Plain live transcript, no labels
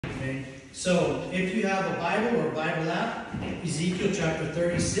So, if you have a Bible or a Bible app, Ezekiel chapter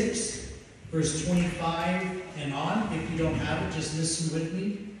 36, verse 25 and on. If you don't have it, just listen with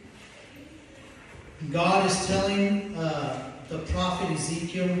me. God is telling the prophet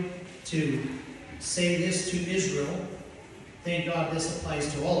Ezekiel to say this to Israel. Thank God this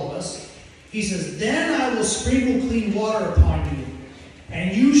applies to all of us. He says, "Then I will sprinkle clean water upon you,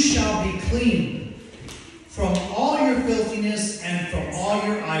 and you shall be clean from all your filthiness and from all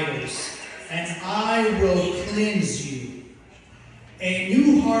your idols, and I will cleanse you. A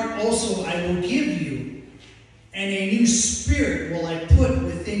new heart also I will give you, and a new spirit will I put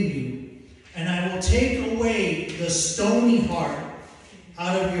within you. And I will take away the stony heart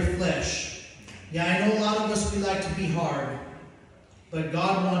out of your flesh." Yeah, I know a lot of us, we like to be hard, but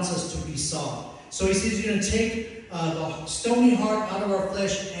God wants us to be soft. So he says he's going to take the stony heart out of our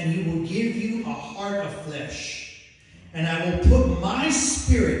flesh, and he will give you a heart of flesh. And I will put my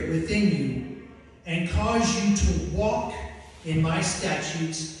spirit within you, and cause you to walk in my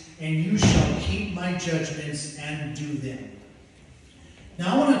statutes, and you shall keep my judgments and do them.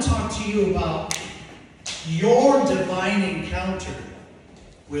 Now I want to talk to you about your divine encounter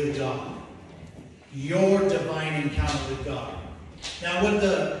with God. Your divine encounter with God. Now what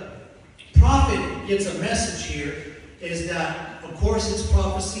the prophet gets a message here is that, of course, it's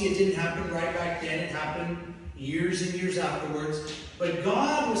prophecy. It didn't happen right back then. It happened years and years afterwards. But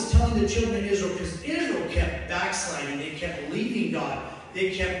God was telling the children of Israel, because Israel kept backsliding. They kept leaving God.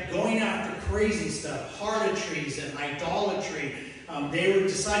 They kept going after crazy stuff, harlotries and idolatry. They were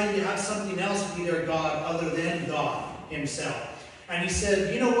deciding to have something else be their God other than God himself. And he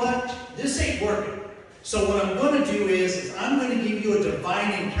said, you know what? This ain't working. So what I'm going to do is I'm going to give you a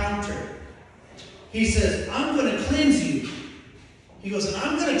divine encounter. He says, I'm going to cleanse you. He goes, and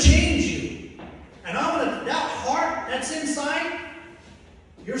I'm going to change you. And I'm going to, that heart that's inside,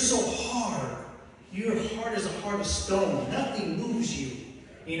 you're so hard. Your heart is a heart of stone. Nothing moves you.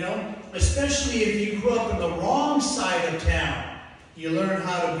 You know? Especially if you grew up in the wrong side of town. You learn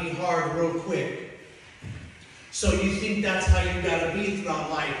how to be hard real quick. So you think that's how you got to be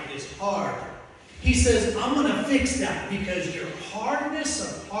throughout life, is hard. He says, I'm going to fix that, because your hardness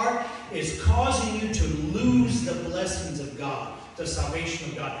of heart is causing you to lose the blessings of God, the salvation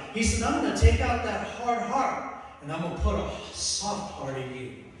of God. He said, I'm going to take out that hard heart, and I'm going to put a soft heart in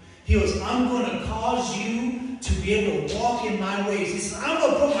you. He goes, I'm going to cause you to be able to walk in my ways. He said, I'm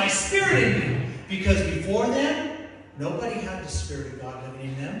going to put my spirit in you. Because before then, nobody had the Spirit of God living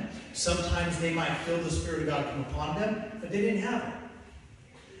in them. Sometimes they might feel the Spirit of God come upon them, but they didn't have it.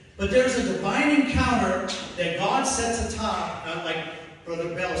 But there's a divine encounter that God sets a time, like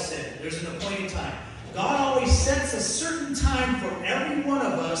Brother Bell said, there's an appointed time. God always sets a certain time for every one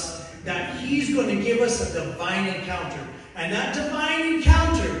of us that he's going to give us a divine encounter. And that divine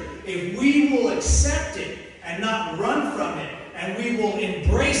encounter, if we will accept it and not run from it, and we will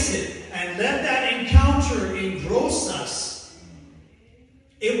embrace it and let that encounter engross us,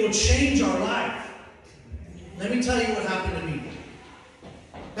 it will change our life. Let me tell you what happened to me.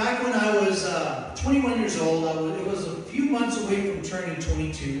 Back when I was 21 years old, it was a few months away from turning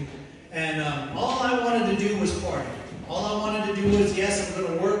 22, and all I wanted to do was party. All I wanted to do was, yes, I'm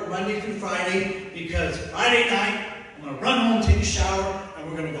going to work Monday through Friday, because Friday night, I'm going to run home, take a shower, and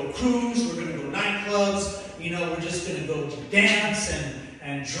we're going to go cruise, we're going to go nightclubs, you know, we're just going to go dance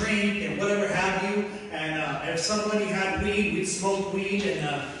and drink and whatever have you. And if somebody had weed, we'd smoke weed,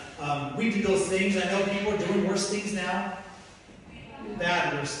 and we did those things. I know people are doing worse things now.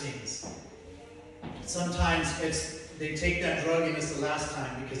 Bad worse things. Sometimes they take that drug and it's the last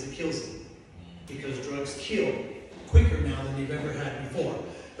time because it kills them. Because drugs kill quicker now than they've ever had before.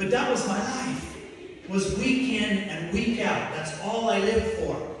 But that was my life. Was week in and week out. That's all I lived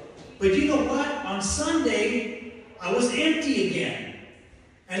for. But you know what? On Sunday, I was empty again.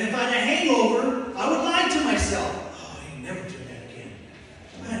 And if I had a hangover, I would lie to myself. Oh, I ain't never doing that again.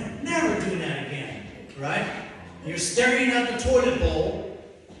 I'm never doing that again. Right? You're staring at the toilet bowl,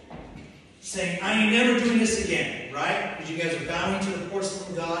 saying, I ain't never doing this again. Right? Because you guys are bowing to the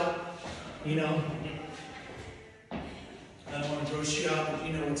porcelain god. You know. I don't want to gross you out, but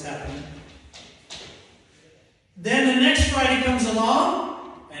you know what's happening. Then the next Friday comes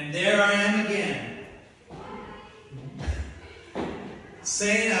along, and there I am again.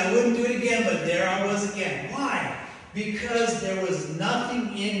 Saying I wouldn't do it again, but there I was again. Why? Because there was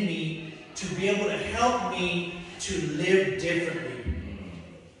nothing in me to be able to help me to live differently.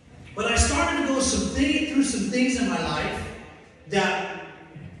 But I started to go through some things in my life that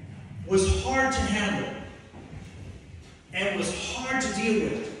was hard to handle. And was hard to deal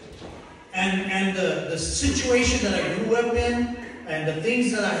with. And the situation that I grew up in and the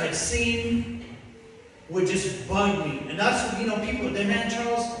things that I had seen would just bug me. And that's, you know, people, they, man,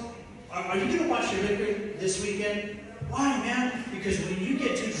 Charles, are you going to watch your liquor this weekend? Why, man? Because when you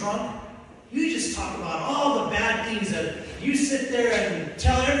get too drunk, you just talk about all the bad things that you sit there and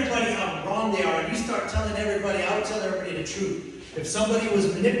tell everybody how wrong they are, and you start telling everybody, I would tell everybody the truth. If somebody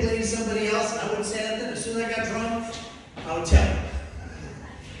was manipulating somebody else, and I wouldn't say nothing, as soon as I got drunk, I would tell them.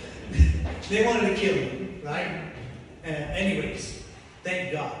 They wanted to kill me, right? Anyways,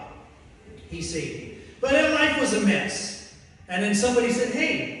 thank God. He saved me. But life was a mess. And then somebody said,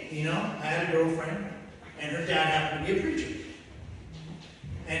 hey, you know, I had a girlfriend, and her dad happened to be a preacher.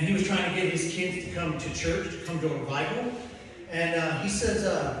 And he was trying to get his kids to come to church, to come to a revival. And he says,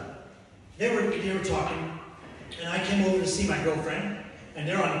 they were talking, and I came over to see my girlfriend, and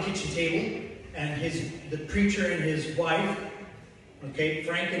they're on the kitchen table, and the preacher and his wife, okay,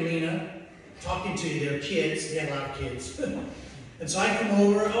 Frank and Lena, talking to their kids. They had a lot of kids. And so I come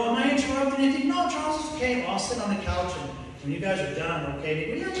over, oh, am I interrupting anything? No, Charles, it's okay. I'll sit on the couch, and when you guys are done, okay,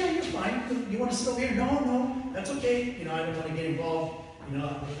 they go, yeah, you're fine. You want to sit over here? No, that's okay. You know, I don't want to get involved. You know,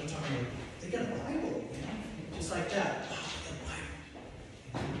 they're talking about, they got a Bible, you know, just like that.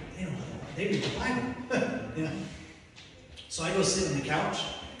 Wow, they got a Bible. They know, they read the Bible, you know. So I go sit on the couch,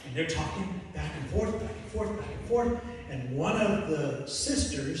 and they're talking back and forth, back and forth, back and forth, and one of the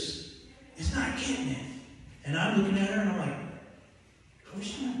sisters is not getting it. And I'm looking at her, and I'm like, how is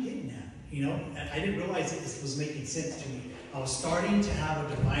she not getting that? You know, and I didn't realize that this was making sense to me. I was starting to have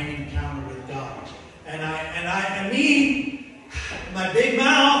a divine encounter with God. And me, my big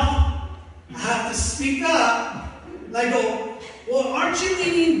mouth, I have to speak up. And I go, well, aren't you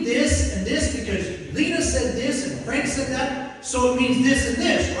meaning this and this? Because Lena said this and Frank said that, so it means this and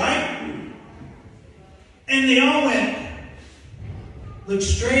this, right? And they all went, looked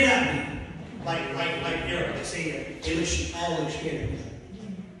straight at me, like Eric. Say, they all looked straight at me.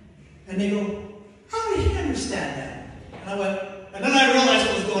 And they go, how did he understand that? And I went, and then I realized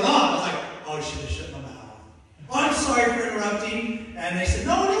what was going on. I was like, oh, I should have shut my mouth. Oh, I'm sorry for interrupting. And they said,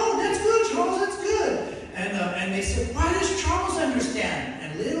 no, that's good, Charles, that's good. And they said, why does Charles understand?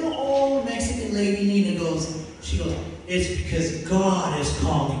 And little old Mexican lady Nina goes, it's because God is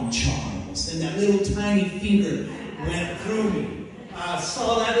calling Charles. And that little tiny finger went through me. I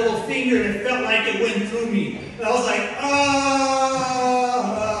saw that little finger and it felt like it went through me. And I was like,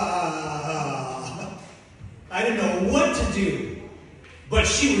 I didn't know what to do. But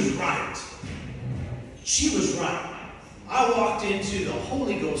she was right. She was right. I walked into the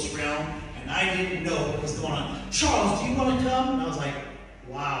Holy Ghost realm, and I didn't know what was going on. Charles, do you want to come? And I was like,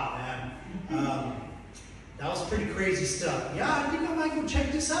 wow, man. That was pretty crazy stuff. Yeah, I think I might go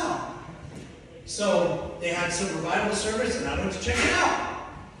check this out. So they had some revival service, and I went to check it out.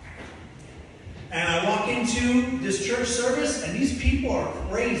 And I walk into this church service, and these people are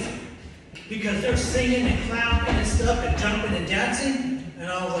crazy. Because they're singing and clapping and stuff and jumping and dancing. And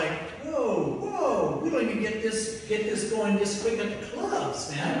I was like, whoa, we don't even get this going this quick at the clubs,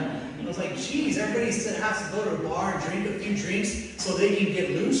 man. I was like, geez, everybody has to go to a bar and drink a few drinks so they can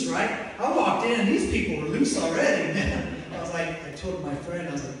get loose, right? I walked in and these people were loose already, man. I was like, I told my friend,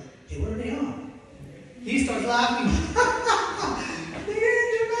 I was like, hey, what are they on? He starts laughing.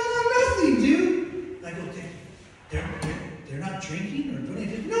 They're not on nothing, dude. I go, they're not drinking or doing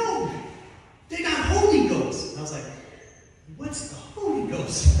anything? No, they got Holy Ghost. And I was like, what's the Holy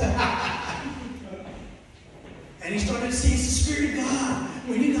Ghost? And he started to say, it's the Spirit of God.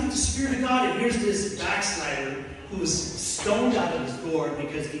 When you got the Spirit of God, and here's this backslider who was stoned out of his door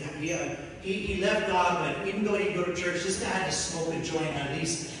because he left God, but even though he'd go to church, this guy had to smoke a joint at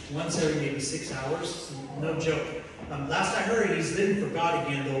least once every maybe 6 hours. No joke. Last I heard, he's living for God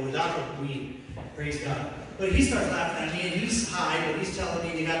again, though, without the weed. Praise God. But he starts laughing at me, and he's high, but he's telling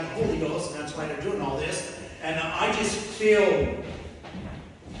me they got the Holy Ghost, and that's why they're doing all this. And I just feel,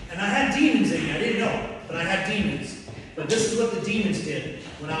 and I had demons in me, I didn't know, but I had demons. But this is what the demons did.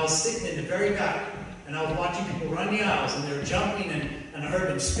 When I was sitting in the very back, and I was watching people run the aisles, and they were jumping, and I heard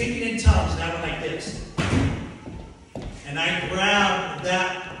them speaking in tongues, and I went like this. And I grabbed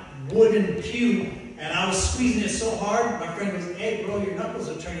that wooden pew, and I was squeezing it so hard, my friend was, hey bro, your knuckles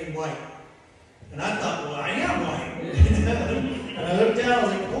are turning white. And I thought, well, I am white. And I looked down, I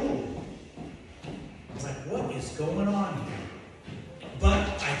was like, oh. I was like, what is going on here?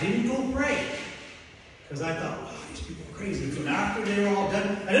 But I didn't go pray. Because I thought, wow, these people are crazy. So after they were all done,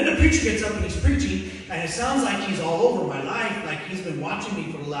 and then the preacher gets up and he's preaching, and it sounds like he's all over my life, like he's been watching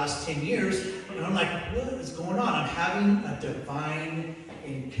me for the last 10 years. And I'm like, what is going on? I'm having a divine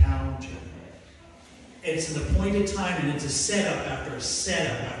encounter. It's an appointed time, and it's a setup after a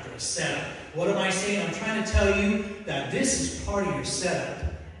setup after a setup. What am I saying? I'm trying to tell you that this is part of your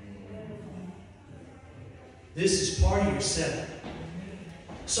setup. This is part of your setup.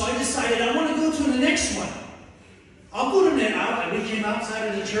 So I decided I want to go to the next one. I'll go to the, we came outside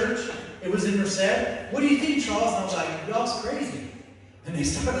of the church. It was in Merced. What do you think, Charles? And I was like, y'all's crazy. And they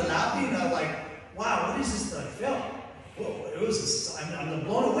started laughing, and I was like, wow, what is this that I felt? Whoa, it was, I'm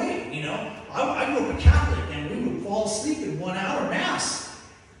blown away, you know. I grew up a Catholic, and we would fall asleep in 1 hour Mass.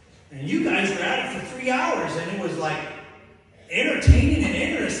 And you guys were at it for 3 hours, and it was like entertaining and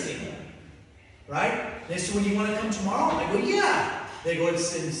interesting. Right? They said, well, you want to come tomorrow? I go, yeah. They go,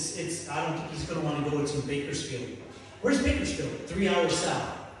 it's I don't think he's going to want to go. It's in Bakersfield. Where's Bakersfield? 3 hours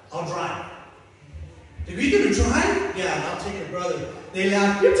south. I'll drive. They go, you going to drive? Yeah, I'll take your brother. They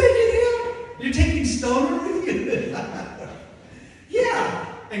laugh. You're taking him? You're taking Stoner with you? Yeah.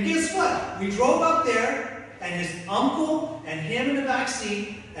 And guess what? We drove up there, and his uncle and him in the back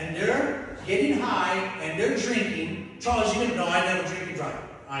seat, and they're getting high, and they're drinking. Charles, you know, I never drink and drive.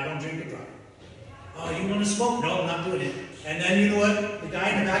 I don't drink and drive. Oh, you want to smoke? No, I'm not doing it. And then you know what? The guy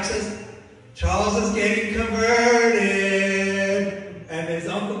in the back says, Charles is getting converted. And his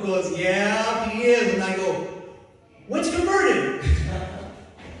uncle goes, yeah, he is. And I go, what's converted?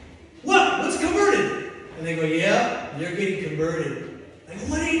 What? What's converted? And they go, yeah, you're getting converted. I go,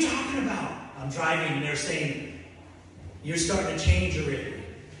 what are you talking about? I'm driving, and they're saying, you're starting to change already.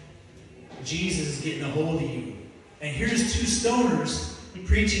 Jesus is getting a hold of you. And here's two stoners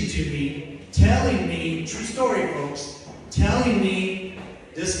preaching to me, telling me, true story, folks, telling me,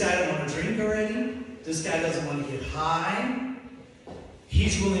 this guy don't want to drink already. This guy doesn't want to get high.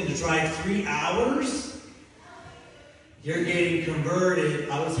 He's willing to drive 3 hours. You're getting converted.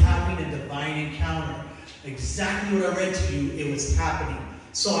 I was having a divine encounter. Exactly what I read to you, it was happening.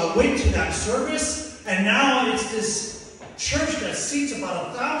 So I went to that service, and now it's this church that seats about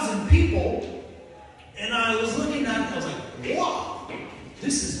 1,000 people. And I was looking at it, and I was like, wow,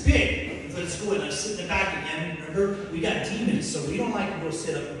 this is big. Let's go and I sit in the back again. Remember, we got demons, so we don't like to go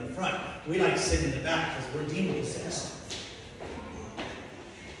sit up in the front. We like to sit in the back because we're demon possessed.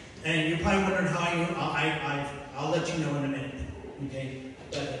 And you're probably wondering how I'll let you know in a minute. Okay?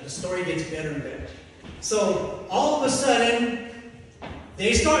 But the story gets better and better. So all of a sudden,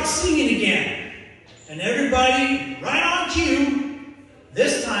 they start singing again. And everybody, right on cue,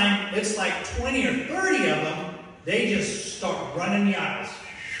 this time it's like 20 or 30 of them, they just start running the aisles.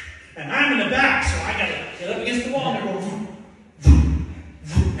 And I'm in the back, so I gotta get up against the wall and go vroom, vroom,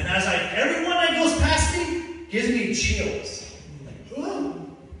 vroom. And as everyone that goes past me gives me chills. I'm like, whoa,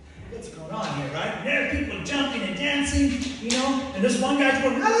 what's going on here, right? And there are people jumping and dancing, you know, and this one guy's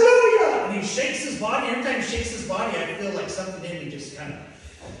going, hallelujah! And he shakes his body. Every time he shakes his body, I feel like something in me just kind of,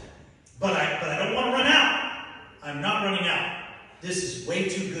 but I don't want to run out. I'm not running out. This is way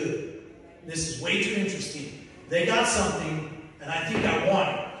too good. This is way too interesting. They got something, and I think I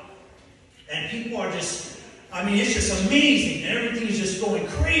want it. And people are just, I mean, it's just amazing. And everything is just going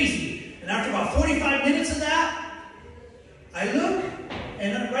crazy. And after about 45 minutes of that, I look,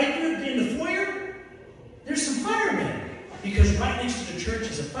 and right there in the foyer, there's some firemen. Because right next to the church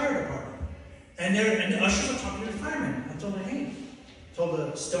is a fire department. And the ushers are talking to the firemen. I told them, hey, told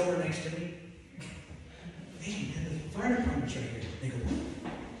the stoner next to me, hey, man, the fire department's right here. They go, what? The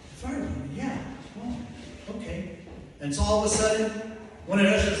fire department? Yeah. Oh, okay. And so all of a sudden, one of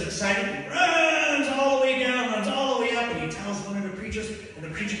the ushers is excited, he runs all the way down, runs all the way up, and he tells one of the preachers, and the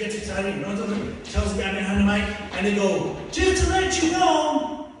preacher gets excited, he runs over, tells the guy behind the mic, and they go, just to let you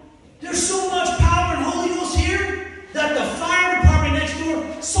know, there's so much power and Holy Ghost here that the fire department next door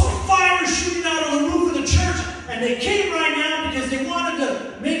saw fire shooting out of the roof of the church, and they came right now because they wanted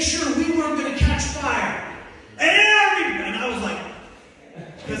to make sure we weren't going to catch fire. And I was like,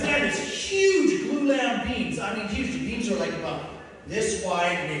 because they had this huge glue lamp beams. I mean, huge. The beams are like about this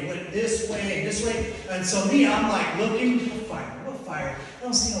wide, and they went this way and this way. And so me, I'm like looking, what fire? What fire? I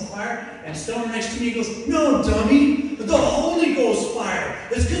don't see no fire. And Stoner next to me goes, no, dummy, the Holy Ghost fire.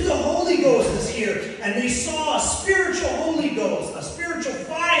 It's because the Holy Ghost is here. And they saw a spiritual Holy Ghost, a spiritual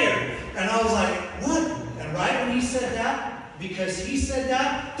fire. And I was like, what? And right when he said that, because he said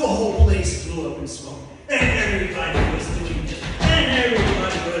that, the whole place blew up in smoke. And everybody was doing it. And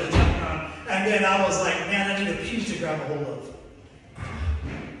everybody was jumping on. And then I was like, man, I need a pew to grab a hold of.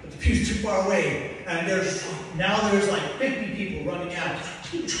 But the pew's too far away. And there's like 50 people running out.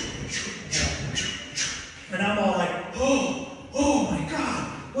 And I'm all like, oh my God,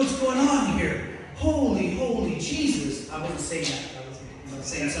 what's going on here? Holy, holy Jesus. I wasn't saying that. I was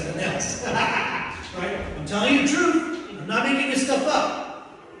saying something else. Right? I'm telling you the truth. I'm not making this stuff up.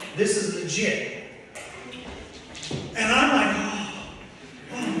 This is legit. And I'm like,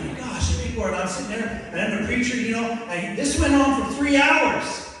 oh my there. And then the preacher, and this went on for 3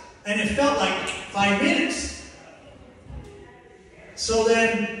 hours. And it felt like 5 minutes. So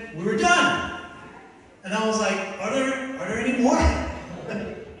then we were done. And I was like, are there any more?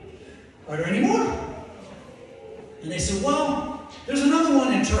 Are there any more? And they said, well, there's another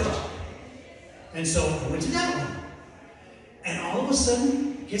one in Turbo. And so I went to that one. And all of a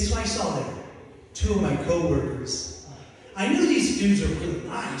sudden, guess what I saw there? 2 of my co-workers. I knew these dudes are really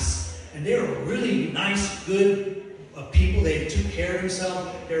nice. And they were really nice, good people. They took care of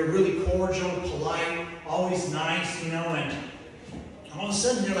themselves. They were really cordial, polite, always nice, and all of a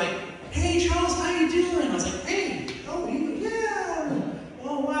sudden they're like, hey, Charles, how you doing? I was like, hey, how are you? Yeah.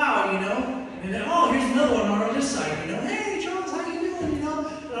 Oh, wow, And then, oh, here's another one on this side, hey, Charles, how you doing? And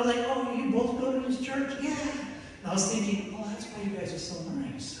I was like, oh, you both go to this church? Yeah. And I was thinking, oh, that's why you guys are so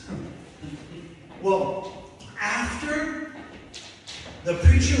nice. Well, after the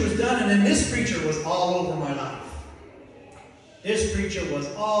preacher was done, and then this preacher was all over my life. This preacher was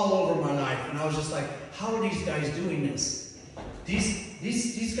all over my life. And I was just like, how are these guys doing this?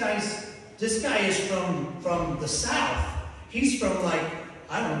 These guys, this guy is from the South. He's from like,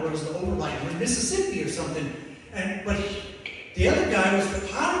 I don't know, where's the overline, Mississippi or something. But the other guy was,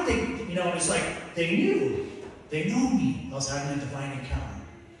 how did they, it's like, they knew. They know me. I was having a divine encounter.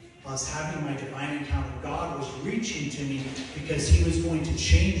 I was having my divine encounter. God was reaching to me because he was going to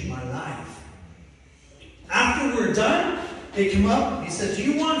change my life. After we're done, they come up, he says,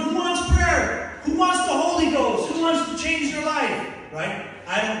 who wants prayer? Who wants the Holy Ghost? Who wants to change their life? Right?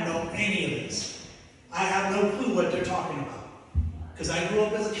 I don't know any of this. I have no clue what they're talking about. Because I grew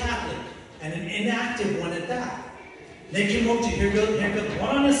up as a Catholic, and an inactive one at that. They came up to, here goes,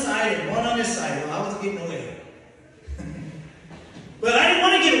 one on this side and one on this side. Well, I was getting away. But I didn't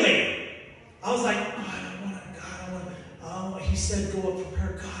want to get away. I was like, oh, I don't want to, God, I want to, he said, go up for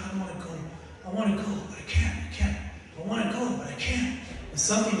prayer. God, I want to go, but I can't. I want to go, but I can't. And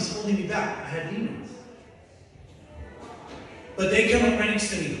something was holding me back. I had demons. But they come up right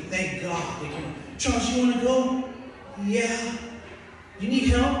next to me. Thank God. They come up. Charles, you want to go? Yeah. You need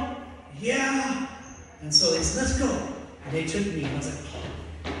help? Yeah. And so they said, let's go. And they took me. And I was like,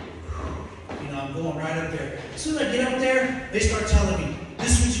 I'm going right up there. As soon as I get up there, they start telling me,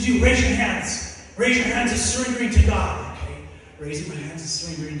 this is what you do. Raise your hands. Raise your hands as surrendering to God. Okay. Raising my hands as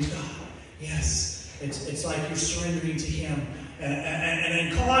surrendering to God. Yes. It's like you're surrendering to him. And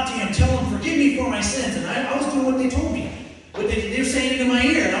then call out to him. Tell him, forgive me for my sins. And I was doing what they told me. But they were saying it in my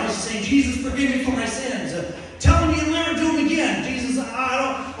ear. And I was saying, Jesus, forgive me for my sins. Tell him you'll never do them again. Jesus,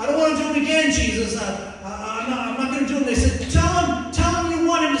 I don't want to do them again, Jesus. I'm not going to do them. They said, tell him you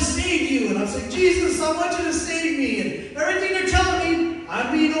want him to save you. And I was like, Jesus, I want you to save me. And everything they're telling me,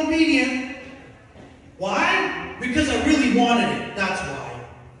 I'm being obedient. Why? Because I really wanted it. That's why.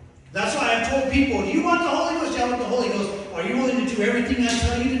 That's why I've told people, you want the Holy Ghost? Yeah, I want the Holy Ghost. Are you willing to do everything I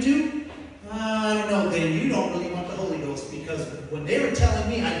tell you to do? I don't know. Then you don't really want the Holy Ghost, because when they were telling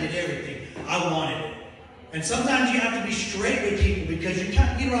me, I did everything. I wanted it. And sometimes you have to be straight with people, because you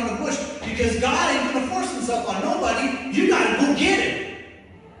can't get around the bush, because God ain't going to force himself on nobody. You got to go get it.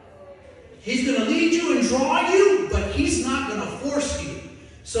 He's going to lead you and draw you, but he's not going to force you.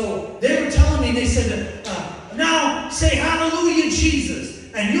 So they were telling me, they said, now say hallelujah, Jesus.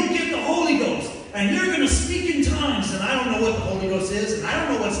 And you'll get the Holy Ghost. And you're going to speak in tongues. And I don't know what the Holy Ghost is. And I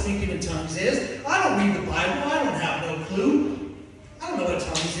don't know what speaking in tongues is. I don't read the Bible. I don't have no clue. I don't know what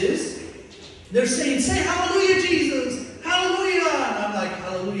tongues is. They're saying, say hallelujah, Jesus. Hallelujah. And I'm like,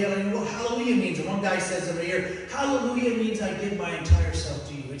 hallelujah. I don't know what hallelujah means. And one guy says over here, hallelujah means I give my entire self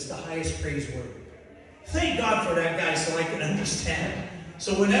to you. It's the highest praise word. Thank God for that guy so I can understand.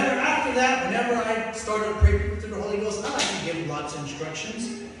 So after that, whenever I started praying through the Holy Ghost, I like to give lots of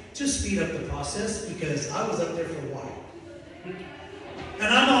instructions to speed up the process, because I was up there for a while. And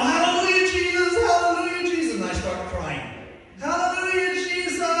I'm all, hallelujah, Jesus, and I start crying. Hallelujah,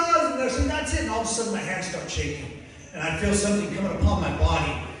 Jesus. And they're saying, that's it. And all of a sudden, my hands start shaking. And I feel something coming upon my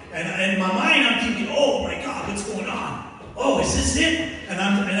body. And in my mind, I'm thinking, oh my God, what's going on? Oh, is this it? And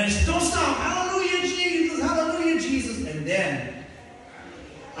I said, don't stop. Hallelujah, Jesus. And then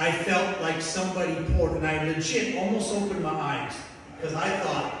I felt like somebody poured, and I legit almost opened my eyes, because I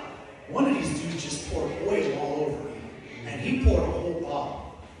thought, one of these dudes just poured oil all over me. And he poured a whole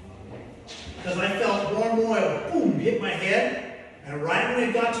bottle. Because I felt warm oil, boom, hit my head. And right when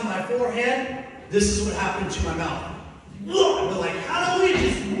it got to my forehead, this is what happened to my mouth. I was like, hallelujah,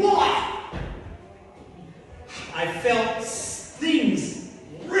 just what? I felt things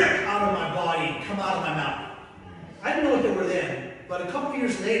rip out of my body, come out of my mouth. I didn't know what they were then. But a couple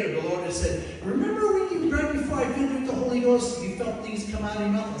years later, the Lord had said, remember when you, right before I filled you with the Holy Ghost, you felt things come out of your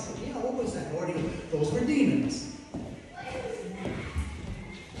mouth? I said, yeah, what was that, Lord? He goes, those were demons.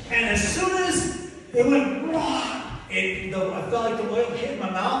 And as soon as it went, I felt like the oil hit my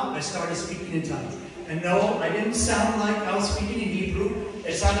mouth. I started speaking in tongues. And no, I didn't sound like I was speaking in Hebrew.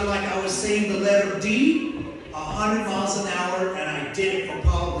 It sounded like I was saying the letter D 100 miles an hour, and I did it for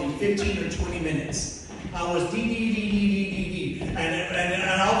probably 15 or 20 minutes. I was D.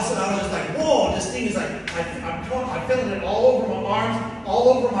 And all of a sudden I was just like, whoa, this thing is like, I'm feeling it all over my arms, all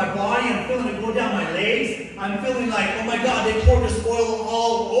over my body. I'm feeling it go down my legs. I'm feeling like, oh my God, they poured this oil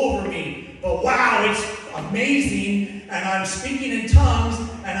all over me. But wow, it's amazing. And I'm speaking in tongues,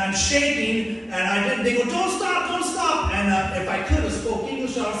 and I'm shaking, and they go, don't stop, don't stop. And if I could have spoke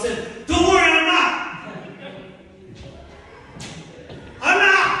English, I would have said, don't worry, I'm not. I'm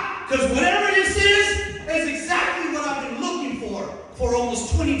not. Because whatever this is exactly what I've been looking for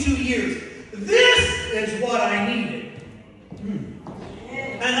almost 22 years. This is what I needed.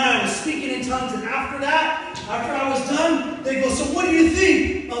 And I was speaking in tongues, and after that, after I was done, they go, so what do you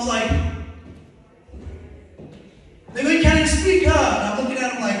think? I was like, they go, you can't even speak up. And I'm looking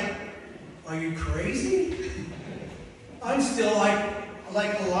at them like, are you crazy? I'm still like a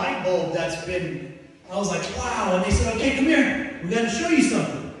light bulb that's been, I was like, wow. And they said, okay, come here. We got to show you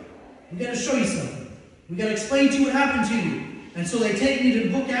something. We got to show you something. We got to explain to you what happened to you. And so they take me to the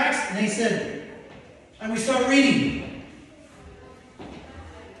book of Acts, and they said, and we start reading.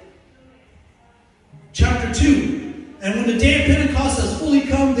 Chapter 2. And when the day of Pentecost has fully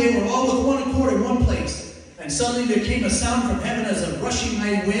come, they were all with one accord in one place. And suddenly there came a sound from heaven as a rushing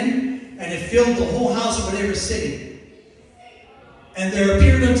mighty wind, and it filled the whole house where they were sitting. And there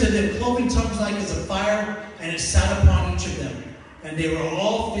appeared unto them cloven tongues like as a fire, and it sat upon each of them. And they were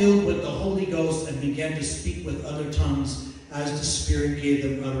all filled with the Holy Ghost, and began to speak with other tongues as the Spirit gave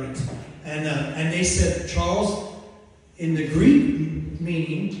them utterance. And they said, Charles, in the Greek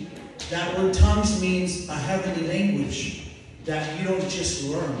meaning, that word tongues means a heavenly language that you don't just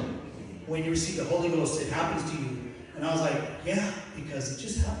learn. When you receive the Holy Ghost, it happens to you. And I was like, yeah, because it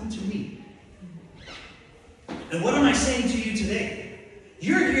just happened to me. And what am I saying to you today?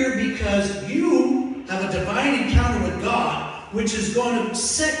 You're here because you have a divine encounter with God, which is going to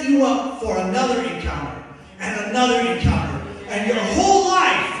set you up for another encounter and another encounter. And your whole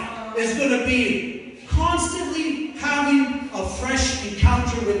life is going to be constantly having a fresh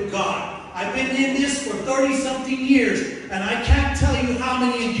encounter with God. I've been in this for 30-something years, and I can't tell you how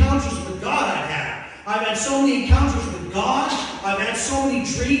many encounters with God I've had. I've had so many encounters with God. I've had so many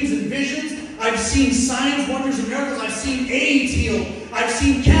dreams and visions. I've seen signs, wonders, and miracles. I've seen AIDS healed. I've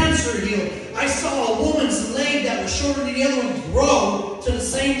seen cancer healed. I saw a woman's leg that was shorter than the other one grow to the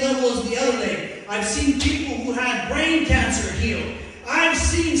same level as the other leg. I've seen people who had brain cancer healed. I've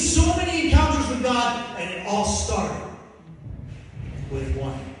seen so many encounters with God, and it all started with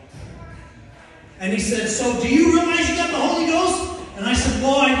one. And he said, so do you realize you got the Holy Ghost? And I said,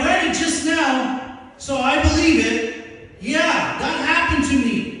 well, I read it just now, so I believe it. Yeah, that happened to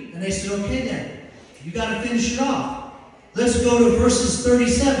me. And they said, okay then, you got to finish it off. Let's go to verses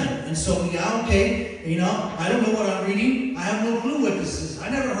 37. And so, yeah, okay, you know, I don't know what I'm reading. I have no clue what this is. I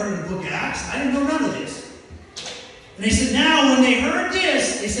never heard of the book of Acts. I didn't know none of this. And they said, now, when they heard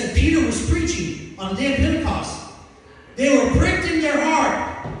this, they said Peter was preaching on the day of Pentecost. They were pricked in their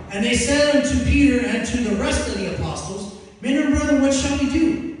heart. And they said unto Peter and to the rest of the apostles, men and brethren, what shall we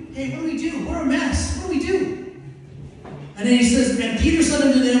do? Hey, what do we do? We're a mess. What do we do? And then he says, and Peter said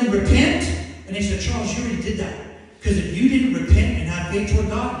unto them, repent. And they said, Charles, you already did that. Because if you didn't repent and have faith toward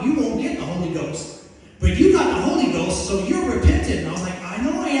God, you won't get the Holy Ghost. But you got the Holy Ghost, so you're repentant. And I was like, I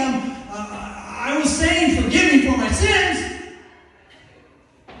know I am. I was saying, forgive me for my sins.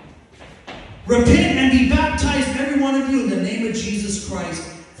 Repent and be baptized, every one of you, in the name of Jesus Christ,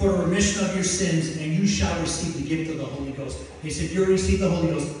 for the remission of your sins, and you shall receive the gift of the Holy Ghost. He said, if you already received the Holy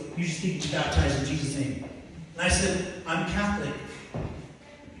Ghost, you just need to be baptized in Jesus' name. And I said, I'm Catholic.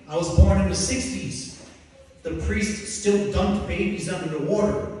 I was born in the 60s. The priest still dumped babies under the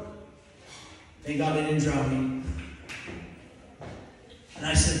water. Thank God they didn't drown me. And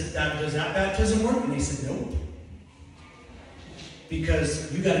I said, does that baptism work? And they said, nope.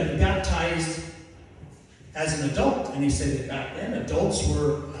 Because you got to be baptized as an adult. And they said that back then, adults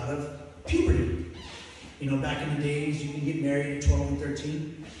were out of puberty. You know, back in the days, you can get married at 12 and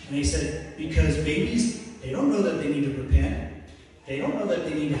 13. And they said, because babies, they don't know that they need to repent. They don't know that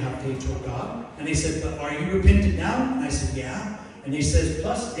they need to have faith toward God. And they said, but are you repentant now? And I said, yeah. And they said,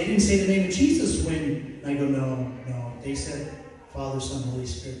 plus, they didn't say the name of Jesus when, and I go, no. They said, Father, Son, Holy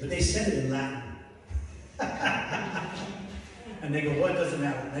Spirit. But they said it in Latin. And they go, well, it doesn't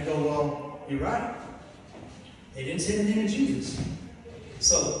matter. And I go, well, you're right. They didn't say the name of Jesus.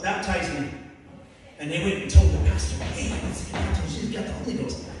 So, baptize me. And they went and told the pastor, hey, let's get baptized. She's got the Holy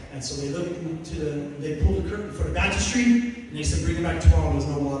Ghost. And so they looked they pulled the curtain for the baptistry, and they said, bring it back tomorrow. There's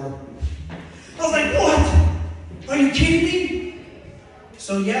no water. I was like, what? Are you kidding me?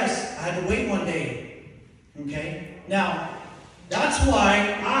 So yes, I had to wait one day. Okay? Now, that's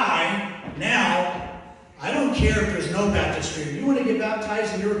why I don't care if there's no baptistry. If you want to get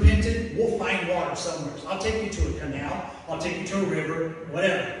baptized and you're repentant, we'll find water somewhere. So I'll take you to a canal. I'll take you to a river,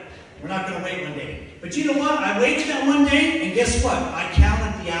 whatever. We're not going to wait one day. But you know what? I waited that one day, and guess what? I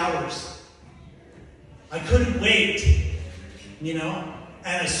counted the hours. I couldn't wait. You know?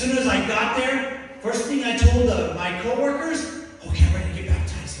 And as soon as I got there, first thing I told my co-workers, okay, I'm ready to get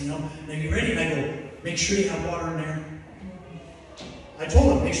baptized, you know? And I get ready, and I go, make sure you have water in there. I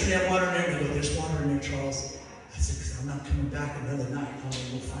told them, make sure you have water in there. And they go, there's water in there, Charles. I said, because I'm not coming back another night. I'm going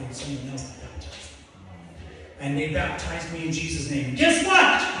to go find someone else to baptize. And they baptized me in Jesus' name. And guess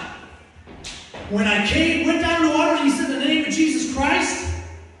what? When I went down to the waters, he said the name of Jesus Christ.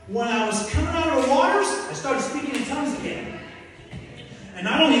 When I was coming out of the waters, I started speaking in tongues again. And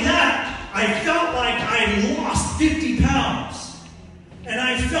not only that, I felt like I lost 50 pounds. And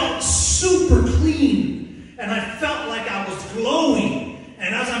I felt super clean. And I felt like I was glowing.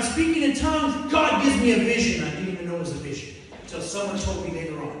 And as I'm speaking in tongues, God gives me a vision. I didn't even know it was a vision until someone told me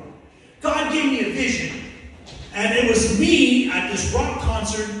later on. God gave me a vision. And it was me at this rock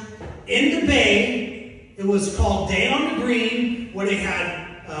concert in the Bay. It was called Day on the Green, where they had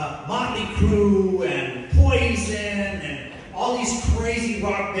Motley Crue and Poison and all these crazy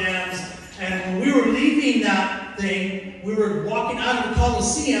rock bands. And when we were leaving that thing, we were walking out of the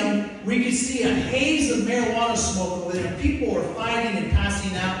Coliseum, we could see a haze of marijuana smoke over there. People were fighting and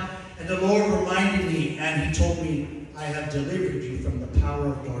passing out. And the Lord reminded me, and he told me, I have delivered you from the power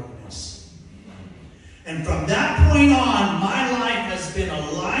of darkness. And from that point on, my life has been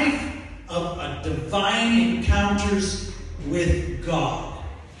a life of divine encounters with God.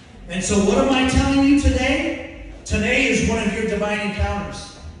 And so what am I telling you today? Today is one of your divine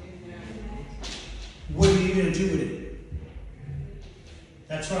encounters. What are you going to do with it?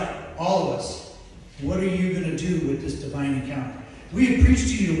 That's right, all of us. What are you going to do with this divine encounter? We have preached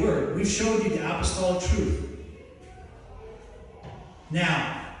to you the word. We've showed you the apostolic truth.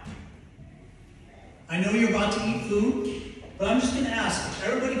 Now, I know you're about to eat food, but I'm just going to ask if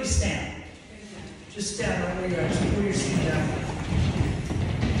everybody can stand. Just stand right where you're at. Just put your seat down.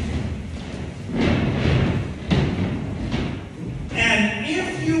 And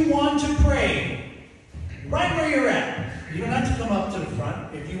if you want to pray, right where you're at, you don't have to come up to the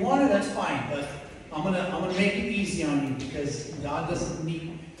front. If you want to, that's fine. But I'm gonna make it easy on you because God doesn't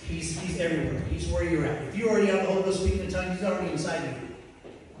need. He's everywhere. He's where you're at. If you already have the Holy Ghost speaking in tongues, He's already inside you.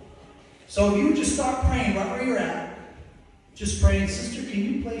 So you just start praying right where you're at. Just praying, sister, can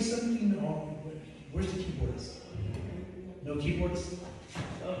you play something? Oh, where's the keyboards? No keyboards?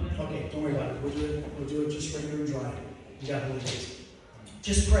 Okay, don't worry about it. We'll do it just regular and dry. You got Holy Ghost.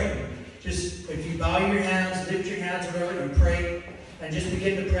 Just pray. Just if you bow your hands, lift your hands, whatever, and pray, and just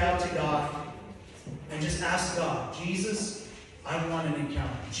begin to pray out to God, and just ask God, Jesus, I want an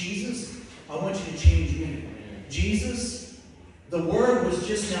encounter. Jesus, I want you to change me. Jesus, the word was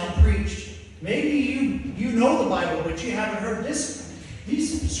just now preached. Maybe you know the Bible, but you haven't heard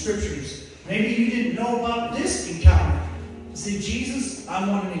these scriptures. Maybe you didn't know about this encounter. Say, Jesus, I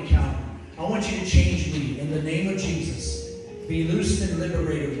want an encounter. I want you to change me in the name of Jesus. Be loosed and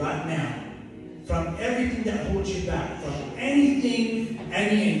liberated right now from everything that holds you back, from anything,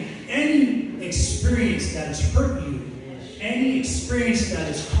 any experience that has hurt you, any experience that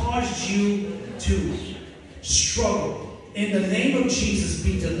has caused you to struggle. In the name of Jesus,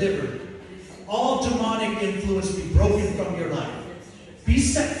 be delivered. All demonic influence be broken from your life. Be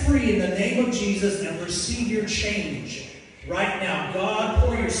set free in the name of Jesus and receive your change right now. God,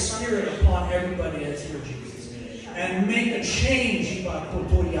 pour your Spirit upon everybody that's here, Jesus. And make a change.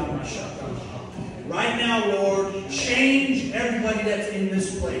 Right now, Lord, change everybody that's in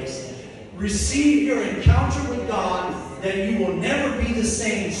this place. Receive your encounter with God that you will never be the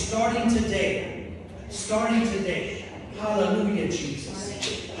same starting today. Starting today. Hallelujah,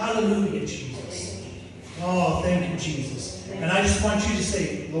 Jesus. Hallelujah, Jesus. Oh, thank you, Jesus. And I just want you to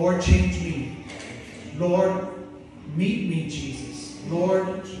say, Lord, change me. Lord, meet me, Jesus.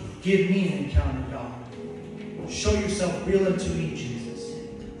 Lord, give me an encounter, God. Show yourself real unto me, Jesus.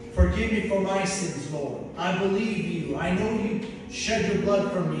 Forgive me for my sins, Lord. I believe you. I know you shed your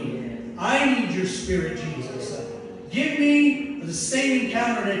blood for me. I need your Spirit, Jesus. Give me the same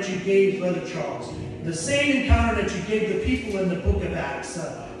encounter that you gave Brother Charles. The same encounter that you gave the people in the book of Acts,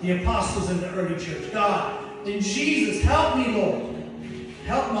 the apostles in the early church. God, in Jesus, help me, Lord.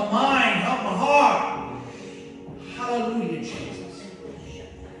 Help my mind, help my heart. Hallelujah, Jesus.